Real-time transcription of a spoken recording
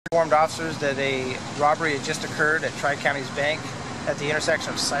Informed officers that a robbery had just occurred at Tri-County's Bank at the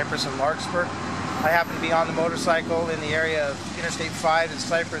intersection of Cypress and Larkspur. I happened to be on the motorcycle in the area of Interstate 5 in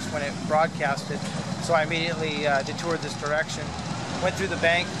Cypress when it broadcasted, so I immediately detoured this direction. Went through the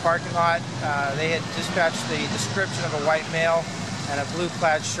bank parking lot. They had dispatched the description of a white male and a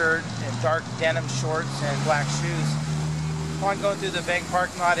blue-clad shirt and dark denim shorts and black shoes. Upon going through the bank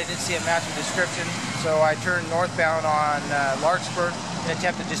parking lot, I didn't see a matching description, so I turned northbound on Larkspur in an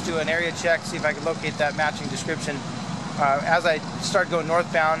attempt to just do an area check, see if I could locate that matching description. As I started going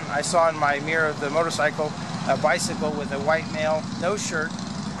northbound, I saw in my mirror of the motorcycle a bicycle with a white male, no shirt,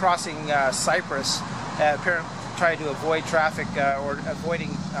 crossing Cypress, apparently trying to avoid traffic or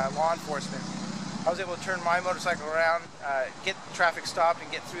avoiding law enforcement. I was able to turn my motorcycle around, get traffic stopped,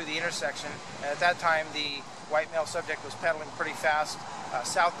 and get through the intersection. And at that time, the white male subject was pedaling pretty fast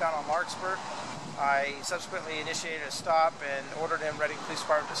southbound on Larkspur. I subsequently initiated a stop and ordered him, Reading Police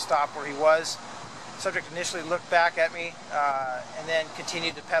Department, to stop where he was. The subject initially looked back at me and then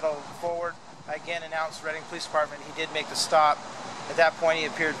continued to pedal forward. I again announced Reading Police Department. He did make the stop. At that point, he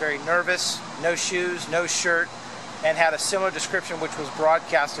appeared very nervous, no shoes, no shirt, and had a similar description which was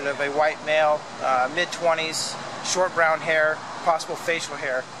broadcasted of a white male, mid-20s, short brown hair, possible facial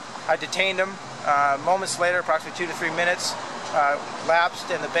hair. I detained him. Moments later, approximately 2 to 3 minutes, lapsed,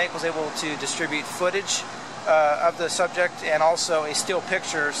 and the bank was able to distribute footage of the subject and also a still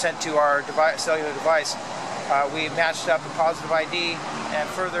picture sent to our cellular device. We matched up a positive ID, and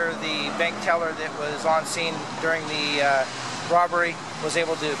further, the bank teller that was on scene during the robbery was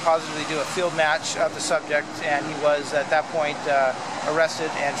able to positively do a field match of the subject, and he was at that point arrested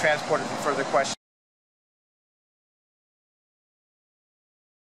and transported for further questioning.